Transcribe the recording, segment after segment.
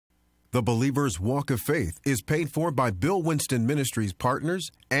The Believer's Walk of Faith is paid for by Bill Winston Ministries partners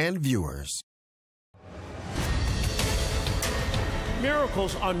and viewers.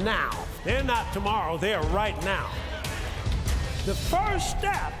 Miracles are now. They're not tomorrow. They are right now. The first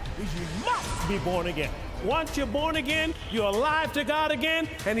step is you must be born again. Once you're born again, you're alive to God again,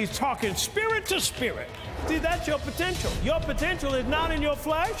 and He's talking spirit to spirit. See, that's your potential. Your potential is not in your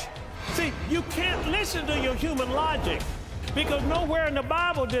flesh. See, you can't listen to your human logic because nowhere in the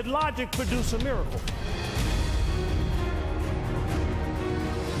Bible did logic produce a miracle.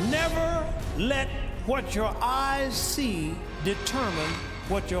 Never let what your eyes see determine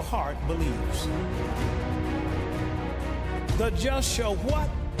what your heart believes. The just shall what?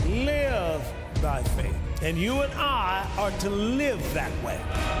 Live by faith. And you and I are to live that way.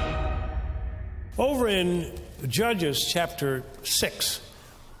 Over in Judges chapter 6,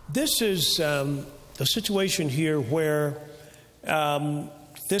 this is a situation here where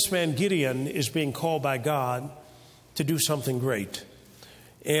this man Gideon is being called by God to do something great.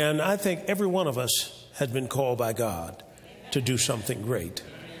 And I think every one of us has been called by God to do something great.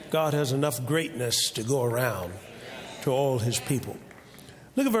 God has enough greatness to go around to all His people.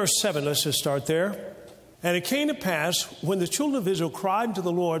 Look at verse 7. Let's just start there. And it came to pass, when the children of Israel cried to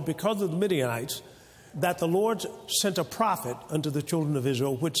the Lord because of the Midianites, that the Lord sent a prophet unto the children of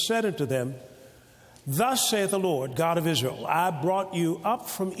Israel, which said unto them, Thus saith the Lord, God of Israel, I brought you up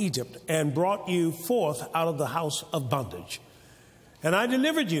from Egypt, and brought you forth out of the house of bondage. And I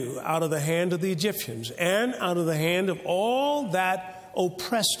delivered you out of the hand of the Egyptians, and out of the hand of all that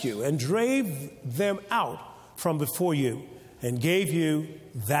oppressed you, and drave them out from before you, and gave you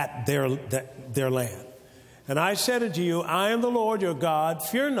their land. And I said unto you, I am the Lord your God,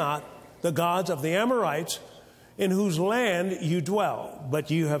 fear not the gods of the Amorites, in whose land you dwell, but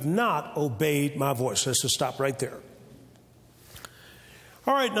you have not obeyed my voice. Let's just stop right there.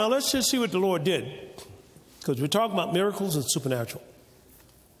 All right, now let's just see what the Lord did, because we're talking about miracles and supernatural.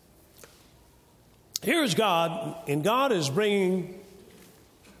 Here is God, and God is bringing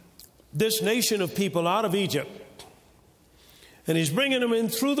this nation of people out of Egypt, and He's bringing them in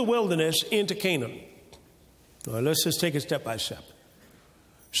through the wilderness into Canaan. All right, let's just take it step by step.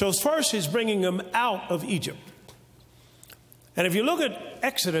 So first, He's bringing them out of Egypt. And if you look at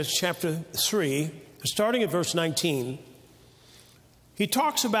Exodus chapter 3, starting at verse 19, He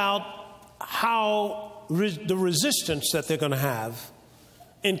talks about how the resistance that they're going to have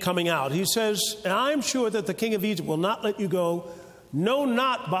in coming out. He says, and I am sure that the king of Egypt will not let you go, no,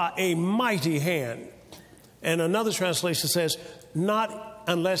 not by a mighty hand. And another translation says, not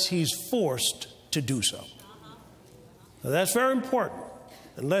unless he's forced to do so. Now, that's very important,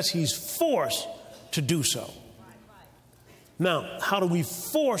 unless he's forced to do so. Now, how do we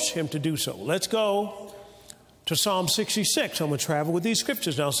force him to do so? Let's go to Psalm 66. I'm going to travel with these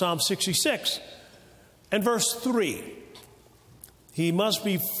scriptures now. Psalm 66 and verse 3. He must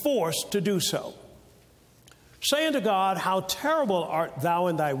be forced to do so. Say unto God, how terrible art thou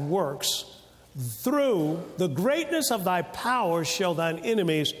in thy works. Through the greatness of thy power shall thine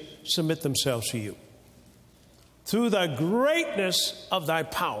enemies submit themselves to you. Through the greatness of thy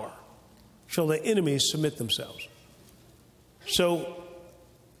power shall the enemies submit themselves. So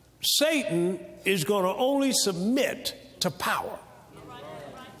Satan is going to only submit to power.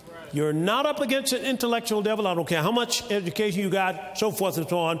 You're not up against an intellectual devil. I don't care how much education you got, so forth and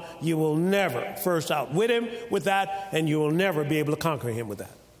so on. You will never first outwit him with that, and you will never be able to conquer him with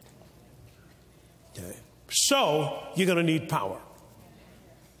that. Okay. So you're going to need power.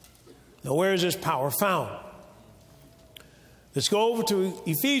 Now, where is this power found? Let's go over to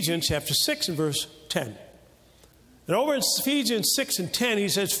Ephesians chapter 6 and verse 10. And over in Ephesians 6 and 10, he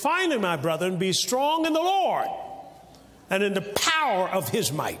says, finally, my brethren, be strong in the Lord and in the power of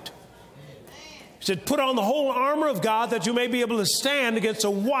his might. He said, put on the whole armor of God that you may be able to stand against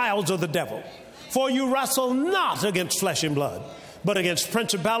the wiles of the devil. For you wrestle not against flesh and blood, but against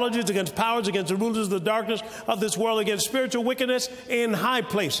principalities, against powers, against the rulers of the darkness of this world, against spiritual wickedness in high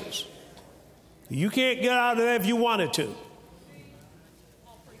places. You can't get out of there if you wanted to.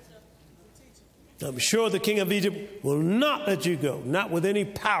 I'm sure the king of Egypt will not let you go, not with any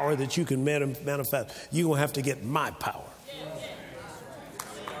power that you can manifest. You're going to have to get my power.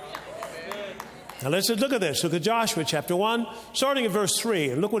 Now let's just look at this. Look at Joshua chapter 1, starting at verse 3,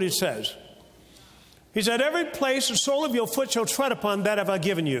 and look what he says. He said, every place the sole of your foot shall tread upon, that have I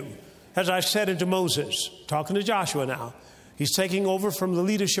given you, as I said unto Moses. Talking to Joshua now. He's taking over from the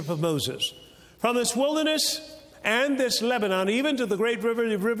leadership of Moses. From this wilderness and this Lebanon, even to the great river,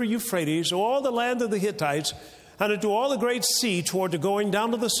 the river Euphrates, all the land of the Hittites, and unto all the great sea toward the going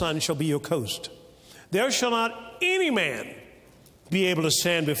down of the sun shall be your coast. There shall not any man be able to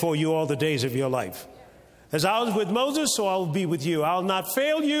stand before you all the days of your life. As I was with Moses, so I will be with you. I'll not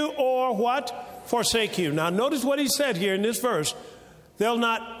fail you or what? Forsake you. Now notice what he said here in this verse. There'll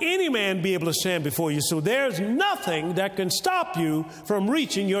not any man be able to stand before you. So there's nothing that can stop you from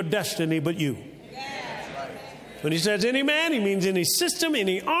reaching your destiny but you. When he says any man, he means any system,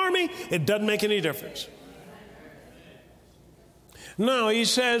 any army. It doesn't make any difference. Now, he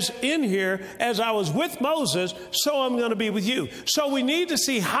says in here, as I was with Moses, so I'm going to be with you. So we need to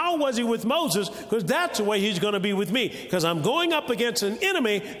see how was he with Moses, because that's the way he's going to be with me, because I'm going up against an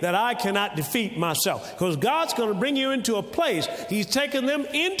enemy that I cannot defeat myself. Because God's going to bring you into a place. He's taken them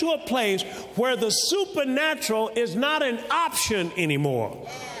into a place where the supernatural is not an option anymore.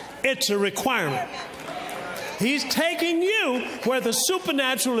 It's a requirement. He's taking you where the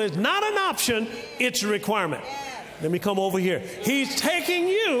supernatural is not an option, it's a requirement. Let me come over here. He's taking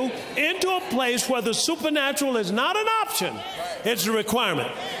you into a place where the supernatural is not an option, it's a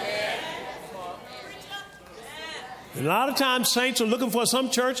requirement. And a lot of times saints are looking for some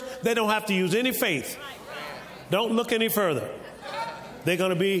church, they don't have to use any faith. Don't look any further. They're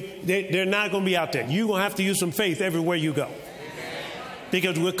not going to be out there. You're going to have to use some faith everywhere you go.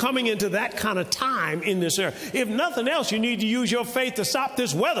 Because we're coming into that kind of time in this era. If nothing else, you need to use your faith to stop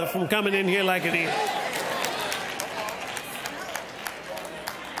this weather from coming in here like it is.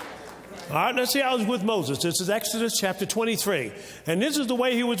 All right, let's see how he was with Moses. This is Exodus chapter 23. And this is the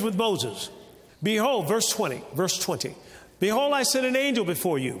way he was with Moses. Behold, verse 20. Behold, I sent an angel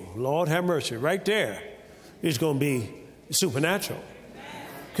before you. Lord have mercy. Right there is going to be supernatural.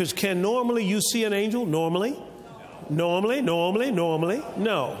 Because can normally you see an angel? Normally?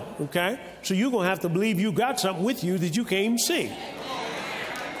 No. Okay? So you're going to have to believe you got something with you that you can't even see.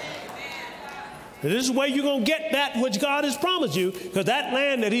 And this is where you're going to get that which God has promised you, because that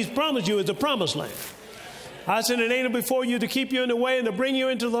land that he's promised you is the promised land. I sent an angel before you to keep you in the way and to bring you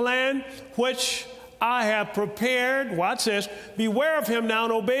into the land which I have prepared. Watch this. Beware of him now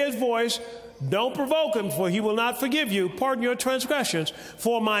and obey his voice. Don't provoke him, for he will not forgive you. Pardon your transgressions,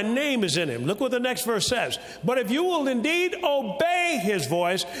 for my name is in him. Look what the next verse says. But if you will indeed obey his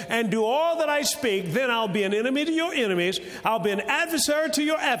voice and do all that I speak, then I'll be an enemy to your enemies. I'll be an adversary to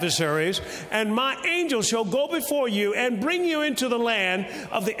your adversaries. And my angel shall go before you and bring you into the land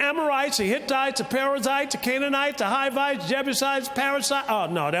of the Amorites, the Hittites, the Perizzites, the Canaanites, the Hivites, Jebusites, Perizzites. Oh,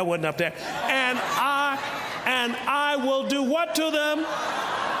 no, that wasn't up there. And I will do what to them?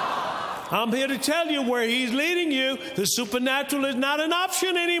 I'm here to tell you where he's leading you. The supernatural is not an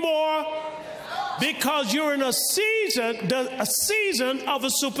option anymore, because you're in a season of a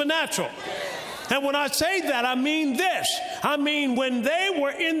supernatural. And when I say that, I mean this. I mean, when they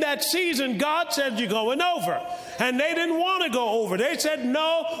were in that season, God said, you're going over. And they didn't want to go over. They said,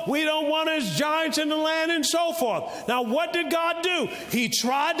 no, we don't want his giants in the land and so forth. Now, what did God do? He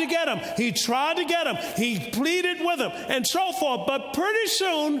tried to get them. He pleaded with them and so forth. But pretty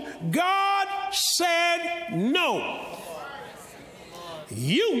soon, God said, no.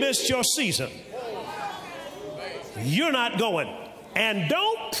 You missed your season. You're not going. And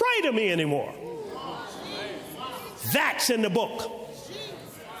don't pray to me anymore. That's in the book.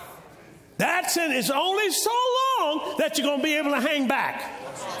 It's only so long that you're going to be able to hang back.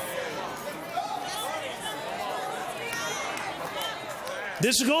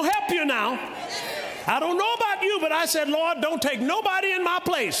 This is going to help you now. I don't know about you, but I said, Lord, don't take nobody in my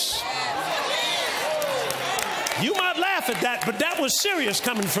place. You might laugh at that, but that was serious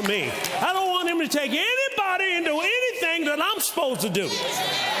coming from me. I don't want him to take anybody into anything that I'm supposed to do.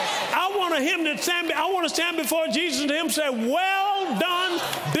 I want to stand before Jesus and him say, well done,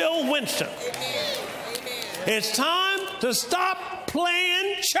 Bill Winston. It's time to stop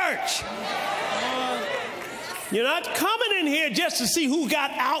playing church. You're not coming in here just to see who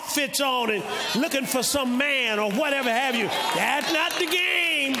got outfits on and looking for some man or whatever have you. That's not the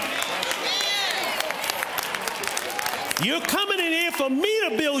game. You're coming in here for me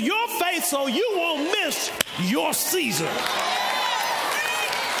to build your faith so you won't miss your season.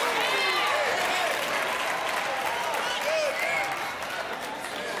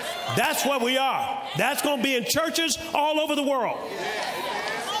 That's where we are. That's going to be in churches all over the world.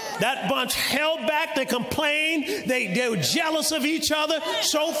 That bunch held back, they complained, they were jealous of each other,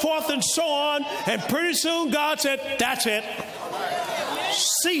 so forth and so on. And pretty soon God said, that's it.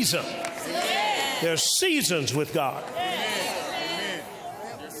 Season. There's seasons with God.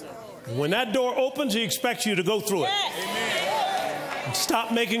 When that door opens, he expects you to go through it. And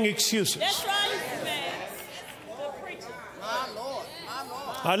stop making excuses. That's right.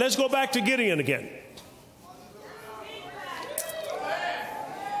 All right, let's go back to Gideon again.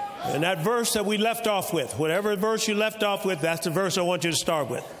 And that verse that we left off with, whatever verse you left off with, that's the verse I want you to start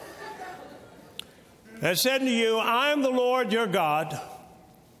with. I said to you, I am the Lord your God.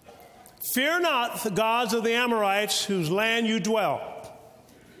 Fear not the gods of the Amorites whose land you dwell.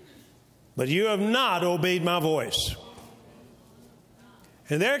 But you have not obeyed my voice.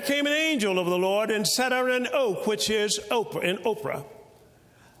 And there came an angel of the Lord and sat under an oak, which is in Ophrah,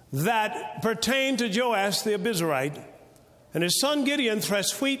 that pertained to Joash the Abiezrite. And his son Gideon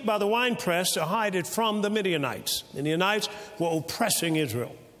threshed wheat by the winepress to hide it from the Midianites. And the Midianites were oppressing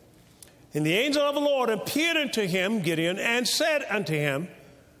Israel. And the angel of the Lord appeared unto him, Gideon, and said unto him,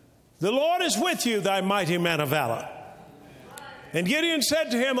 the Lord is with you, thy mighty man of valor. And Gideon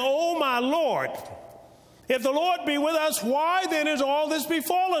said to him, O my Lord, if the Lord be with us, why then is all this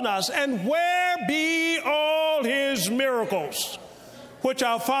befallen us? And where be all his miracles, which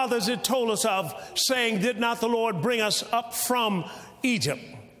our fathers had told us of, saying, did not the Lord bring us up from Egypt?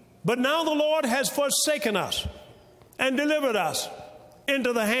 But now the Lord has forsaken us and delivered us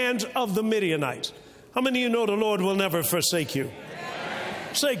into the hands of the Midianites. How many of you know the Lord will never forsake you?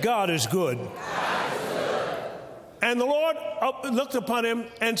 Amen. Say, God is good. God is good. And the Lord looked upon him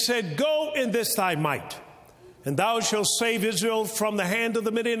and said, go in this thy might, and thou shalt save Israel from the hand of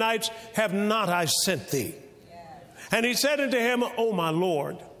the Midianites. Have not I sent thee? And he said unto him, O my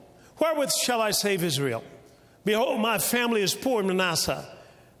Lord, wherewith shall I save Israel? Behold, my family is poor in Manasseh,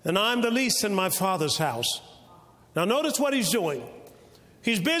 and I am the least in my father's house. Now notice what he's doing.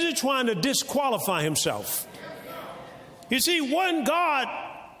 He's busy trying to disqualify himself. You see, when God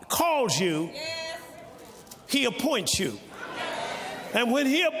calls you, he appoints you. And when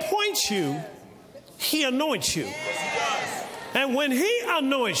he appoints you, he anoints you. And when he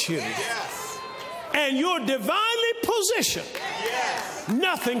anoints you, and you're divinely positioned,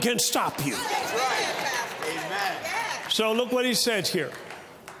 nothing can stop you. So look what he says here.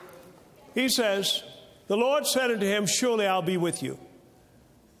 He says, the Lord said unto him, surely I'll be with you,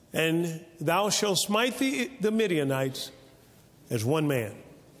 and thou shalt smite the Midianites as one man.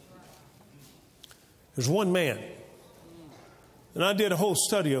 As one man. And I did a whole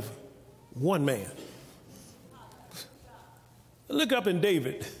study of one man. Look up in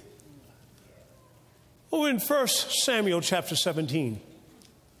David. Over in 1 Samuel chapter 17,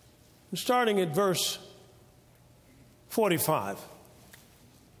 starting at verse 45.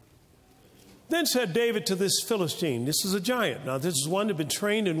 Then said David to this Philistine, this is a giant. Now this is one that had been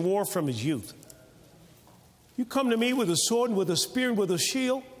trained in war from his youth. You come to me with a sword and with a spear and with a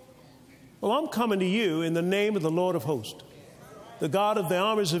shield? Well, I'm coming to you in the name of the Lord of hosts, the God of the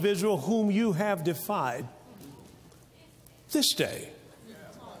armies of Israel, whom you have defied. This day,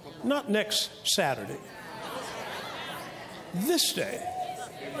 not next Saturday, this day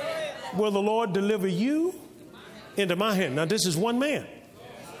will the Lord deliver you into my hand. Now this is one man.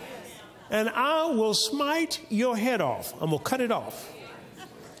 And I will smite your head off. I'm going to cut it off.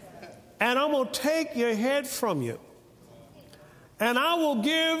 And I'm going to take your head from you. And I will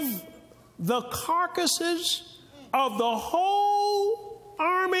give the carcasses of the whole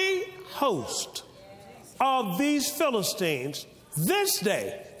army host of these Philistines this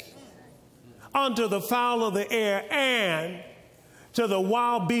day unto the fowl of the air and to the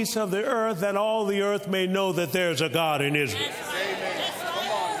wild beasts of the earth, that all the earth may know that there's a God in Israel.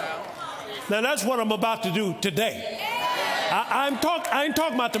 Now that's what I'm about to do today. I ain't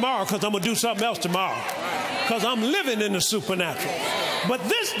talking about tomorrow, because I'm going to do something else tomorrow, because I'm living in the supernatural. But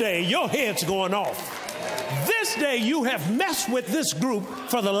this day, your head's going off. This day, you have messed with this group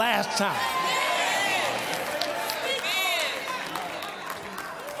for the last time.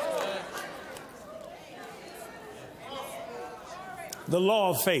 The law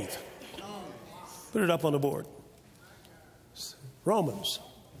of faith. Put it up on the board. Romans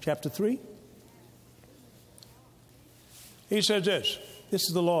chapter 3. He says this. This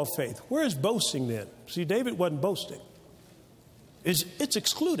is the law of faith. Where is boasting then? See, David wasn't boasting. It's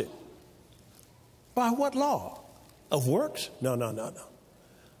excluded. By what law? Of works? No.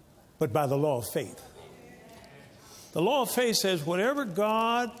 But by the law of faith. The law of faith says whatever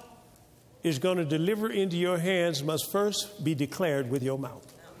God is going to deliver into your hands must first be declared with your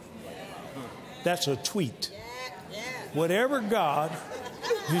mouth. That's a tweet. Whatever God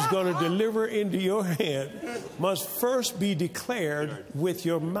is going to deliver into your hand must first be declared with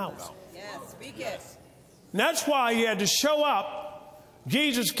your mouth. Speak it. And that's why he had to show up.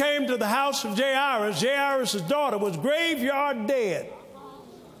 Jesus came to the house of Jairus. Jairus' daughter was graveyard dead.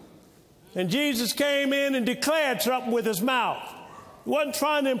 And Jesus came in and declared something with his mouth. He wasn't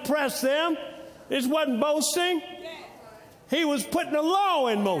trying to impress them. This wasn't boasting. He was putting the law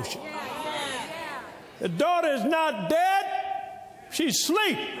in motion. The daughter is not dead. She's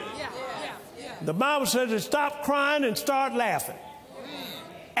asleep. The Bible says to stop crying and start laughing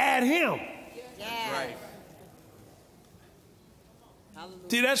at him. Right.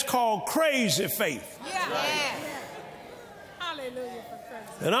 See, that's called crazy faith. Right. Hallelujah.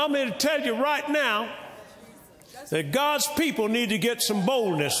 And I'm here to tell you right now that God's people need to get some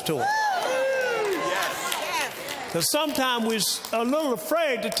boldness to it. Because sometimes we're a little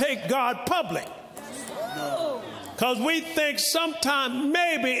afraid to take God public. Because we think sometimes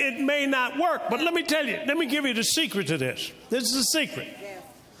maybe it may not work. But let me tell you, let me give you the secret to this. This is the secret.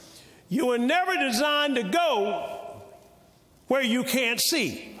 You were never designed to go where you can't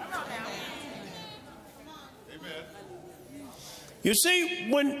see. You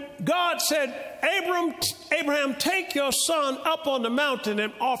see, when God said, Abraham, take your son up on the mountain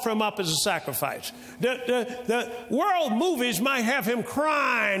and offer him up as a sacrifice. The world movies might have him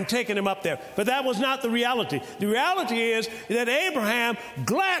crying, taking him up there. But that was not the reality. The reality is that Abraham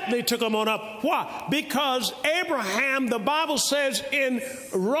gladly took him on up. Why? Because Abraham, the Bible says in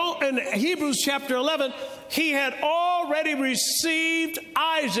Hebrews chapter 11, he had already received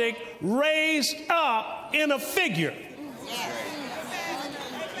Isaac raised up in a figure.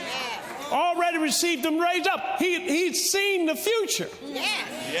 Already received him raised up. He'd seen the future.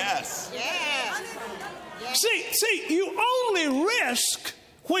 Yes. See, you only risk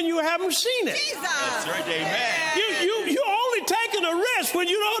when you haven't seen it. That's right, amen. You're only taking a risk when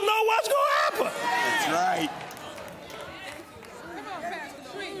you don't know what's going to happen. That's right.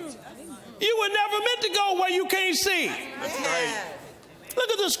 You were never meant to go where you can't see. That's right.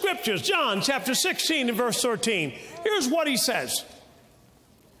 Look at the scriptures. John chapter 16 and verse 13. Here's what he says.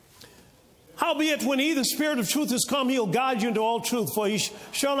 Howbeit, when he, the Spirit of truth, is come, he'll guide you into all truth. For he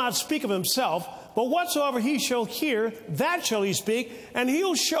shall not speak of himself, but whatsoever he shall hear, that shall he speak, and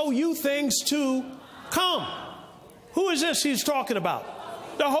he'll show you things to come. Who is this he's talking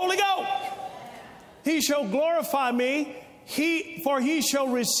about? The Holy Ghost. He shall glorify me, for he shall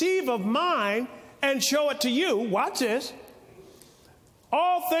receive of mine and show it to you. Watch this.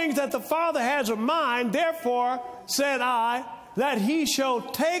 All things that the Father has of mine, therefore said I, that he shall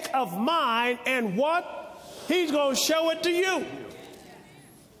take of mine and what? He's going to show it to you.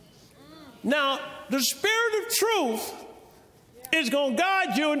 Now, the Spirit of truth is going to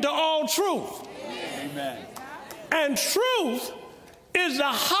guide you into all truth. Amen. And truth is the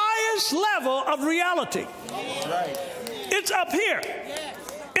highest level of reality. That's right. It's up here.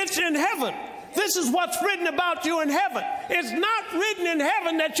 It's in heaven. This is what's written about you in heaven. It's not written in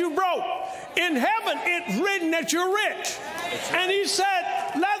heaven that you broke. In heaven, it's written that you're rich. And he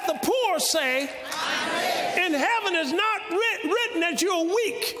said, let the poor say, in heaven it's not written that you're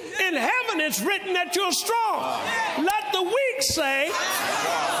weak. In heaven it's written that you're strong. Let the weak say,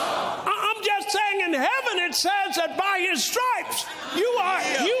 I'm just saying in heaven it says that by his stripes you are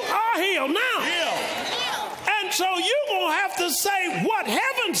healed now. And so you're going to have to say what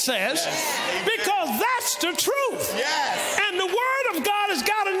heaven says, because that's the truth. Yes. And the Word of God has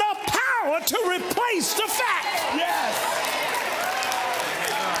got enough power to replace the fact. Yes.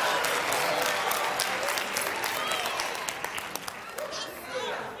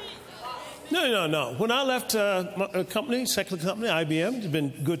 No. When I left my company, secular company, IBM, it's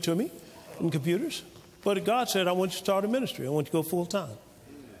been good to me in computers. But God said, I want you to start a ministry. I want you to go full time.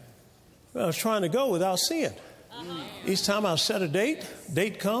 Well, I was trying to go without seeing. Each time I set a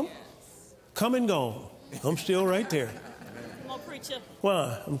date come and gone. I'm still right there. Come on, preacher.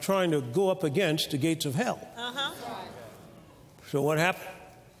 Why? I'm trying to go up against the gates of hell. So what happened?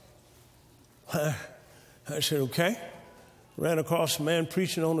 I said, okay. Ran across a man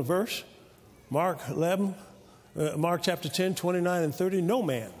preaching on the verse. Mark chapter 10, 29 and 30. No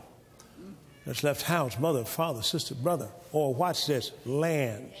man that's left house, mother, father, sister, brother, or watch this,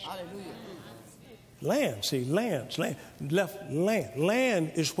 lands. Land, see, lands, land, left land.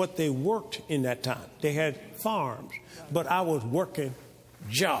 Land is what they worked in that time. They had farms, but I was working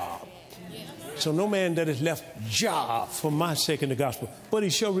job. So no man that has left job for my sake in the gospel, but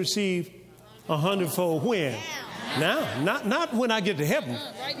he shall receive 100-fold when? Now, not when I get to heaven,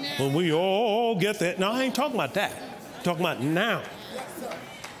 when we all get that. No, I ain't talking about that. I'm talking about now.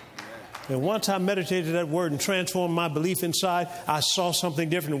 And once I meditated that word and transformed my belief inside, I saw something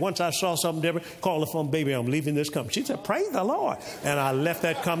different. And once I saw something different, called the phone, baby, I'm leaving this company. She said, praise the Lord. And I left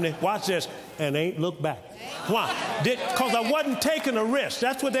that company, watch this, and ain't looked back. Why? Because I wasn't taking a risk.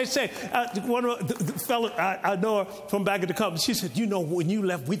 That's what they say. One of the fellow I know her from back at the company, she said, you know, when you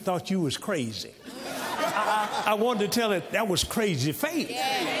left, we thought you was crazy. I wanted to tell her that was crazy faith.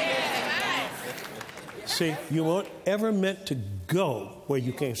 See, you weren't ever meant to go where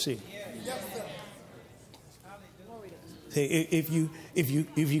you can't see. If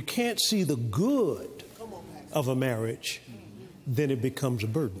you can't see the good of a marriage, then it becomes a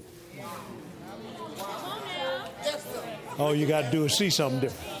burden. All you got to do is see something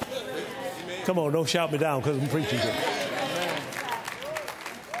different. Come on, don't shout me down because I'm preaching good.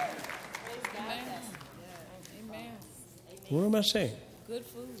 What am I saying? Good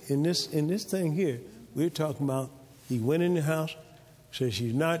food. In this thing here, we're talking about he went in the house, said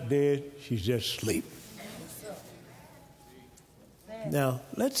she's not dead, she's just asleep. Now,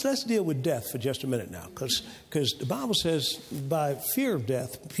 let's deal with death for just a minute now, because the Bible says by fear of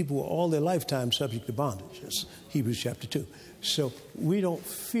death, people were all their lifetime subject to bondage. That's Hebrews chapter 2. So we don't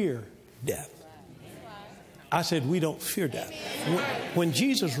fear death. I said we don't fear death. When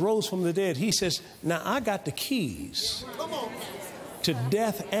Jesus rose from the dead, he says, now I got the keys to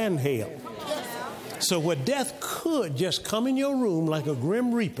death and hell. So where death could just come in your room like a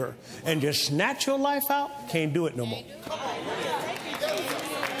grim reaper and just snatch your life out, can't do it no more.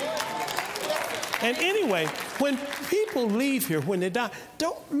 And anyway, when people leave here, when they die,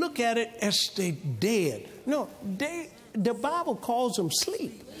 don't look at it as they dead. No, the Bible calls them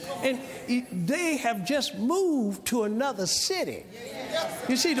sleep. And they have just moved to another city.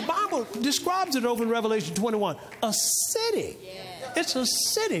 You see, the Bible describes it over in Revelation 21. A city. It's a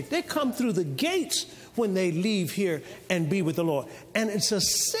city. They come through the gates when they leave here and be with the Lord. And it's a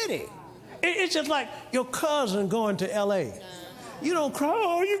city. It's just like your cousin going to L.A. You don't cry,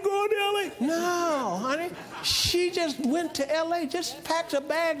 oh, you going to L.A.? No, honey. She just went to L.A., just packed her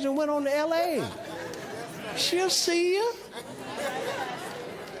bags and went on to L.A. She'll see you.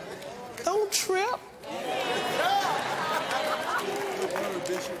 Don't trip.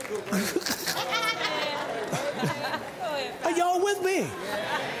 Are y'all with me?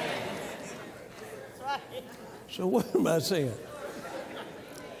 So what am I saying?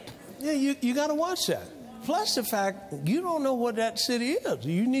 Yeah, you got to watch that. Plus the fact you don't know what that city is.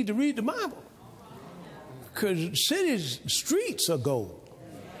 You need to read the Bible. Because cities, streets are gold.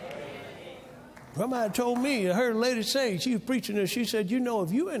 Somebody told me, I heard a lady say, she was preaching this, she said, you know,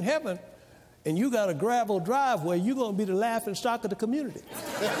 if you're in heaven and you got a gravel driveway, you're going to be the laughing stock of the community.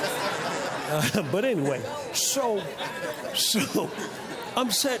 But anyway, so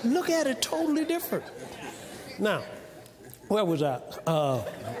I'm saying, look at it totally different. Now, where was I?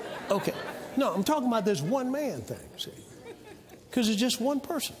 Okay. No, I'm talking about this one man thing, see? Because it's just one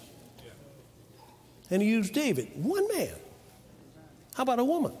person. And he used David, one man. How about a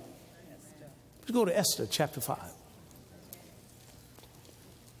woman? Let's go to Esther chapter 5.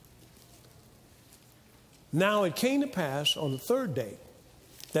 Now it came to pass on the third day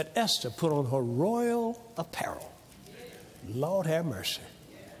that Esther put on her royal apparel. Lord have mercy.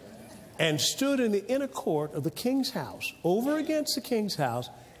 And stood in the inner court of the king's house, over against the king's house,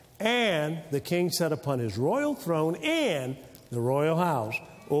 and the king sat upon his royal throne and the royal house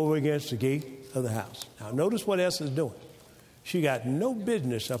over against the gate of the house. Now notice what Esther's doing. She got no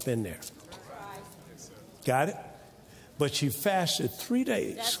business up in there. Got it? But she fasted 3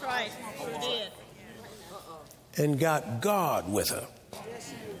 days. That's right. She did. And got God with her.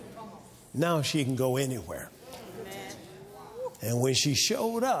 Now she can go anywhere. And when she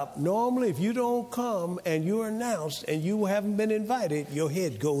showed up, normally if you don't come and you're announced and you haven't been invited, your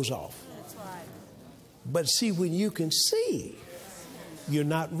head goes off. That's right. But see, when you can see, you're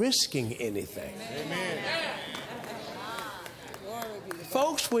not risking anything. Amen.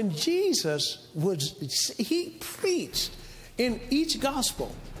 Folks, when Jesus he preached in each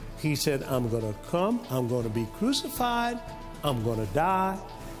gospel, he said, I'm going to come, I'm going to be crucified, I'm going to die,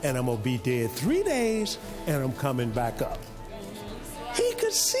 and I'm going to be dead 3 days, and I'm coming back up. He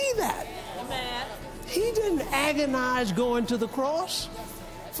could see that. Amen. He didn't agonize going to the cross.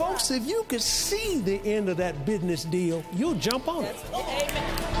 Folks, if you could see the end of that business deal, you'll jump on it.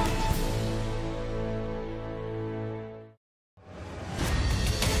 Amen.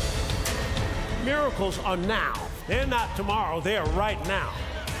 Miracles are now. They're not tomorrow. They're right now.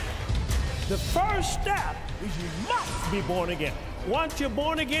 The first step is you must be born again. Once you're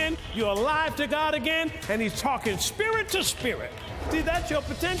born again, you're alive to God again, and he's talking spirit to spirit. See, that's your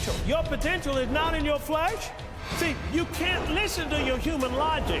potential. Your potential is not in your flesh. See, you can't listen to your human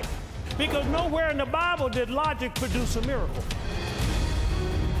logic because nowhere in the Bible did logic produce a miracle.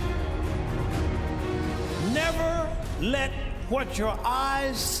 Never let what your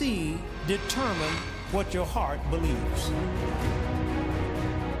eyes see determine what your heart believes.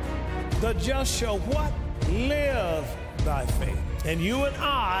 The just shall what? Live by faith. And you and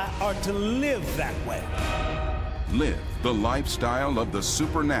I are to live that way. Live the lifestyle of the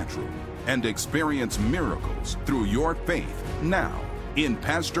supernatural and experience miracles through your faith now in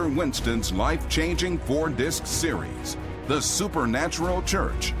Pastor Winston's life-changing 4-disc series, The Supernatural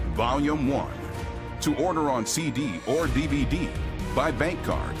Church, Volume 1. To order on CD or DVD, by bank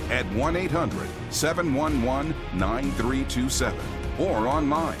card at 1-800-711-9327 or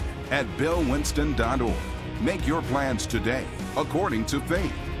online at billwinston.org. Make your plans today according to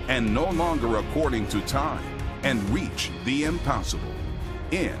faith and no longer according to time, and reach the impossible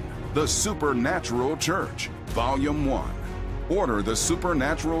in The Supernatural Church, Volume 1. Order The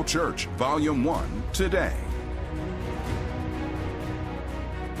Supernatural Church, Volume 1 today.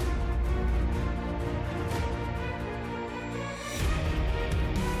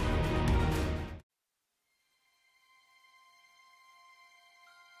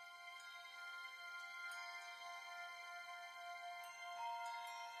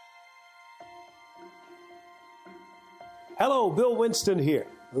 Hello, Bill Winston here.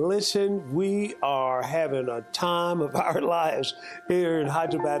 Listen, we are having a time of our lives here in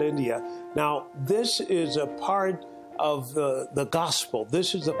Hyderabad, India. Now, this is a part of the gospel.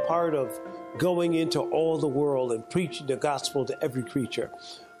 This is a part of going into all the world and preaching the gospel to every creature.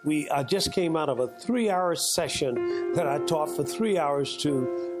 I just came out of a 3-hour session that I taught for 3 hours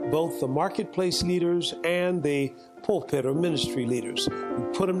to both the marketplace leaders and the pulpit or ministry leaders. We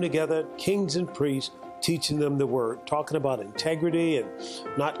put them together, kings and priests, teaching them the word, talking about integrity and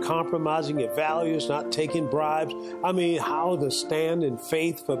not compromising your values, not taking bribes. I mean, how to stand in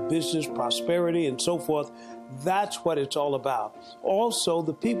faith for business, prosperity, and so forth. That's what it's all about. Also,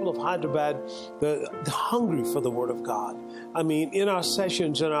 the people of Hyderabad, they're hungry for the Word of God. I mean, in our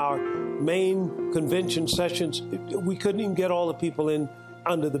sessions, in our main convention sessions, we couldn't even get all the people in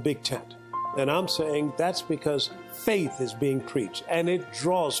under the big tent. And I'm saying that's because faith is being preached and it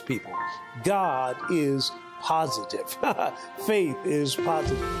draws people. God is positive. Faith is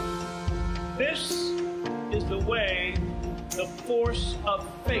positive. This is the way the force of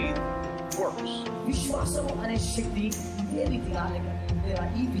faith works.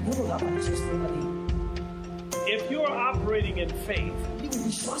 If you're operating in faith,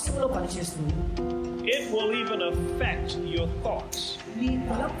 it will even affect your thoughts.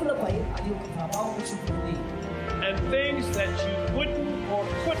 And things that you wouldn't or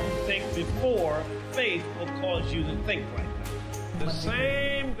couldn't think before, faith will cause you to think like that. The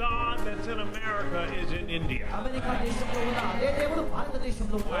same God that's in America is in India.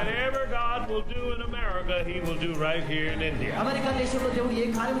 Whatever God will do in America, He will do right here in India. Whatever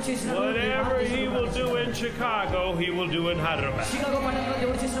He will do in Chicago, He will do in Hyderabad.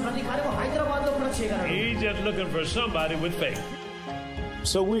 He's just looking for somebody with faith.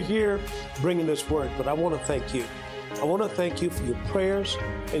 So we're here bringing this word, but I want to thank you. I want to thank you for your prayers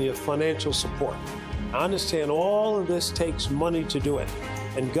and your financial support. I understand all of this takes money to do it,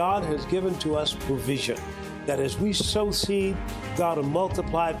 and God has given to us provision, that as we sow seed, God will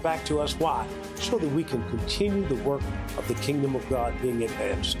multiply it back to us. Why? So that we can continue the work of the kingdom of God being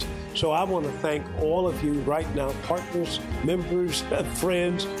advanced. So I want to thank all of you right now, partners, members,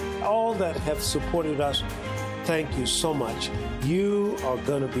 friends, all that have supported us. Thank you so much. You are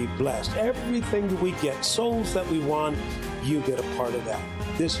going to be blessed. Everything that we get, souls that we won, you get a part of that.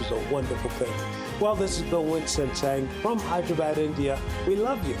 This is a wonderful thing. Well, this is Bill Winston saying from Hyderabad, India, we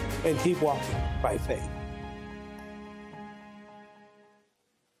love you and keep walking by faith.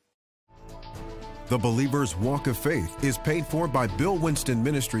 The Believer's Walk of Faith is paid for by Bill Winston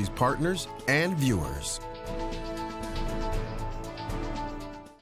Ministries partners and viewers.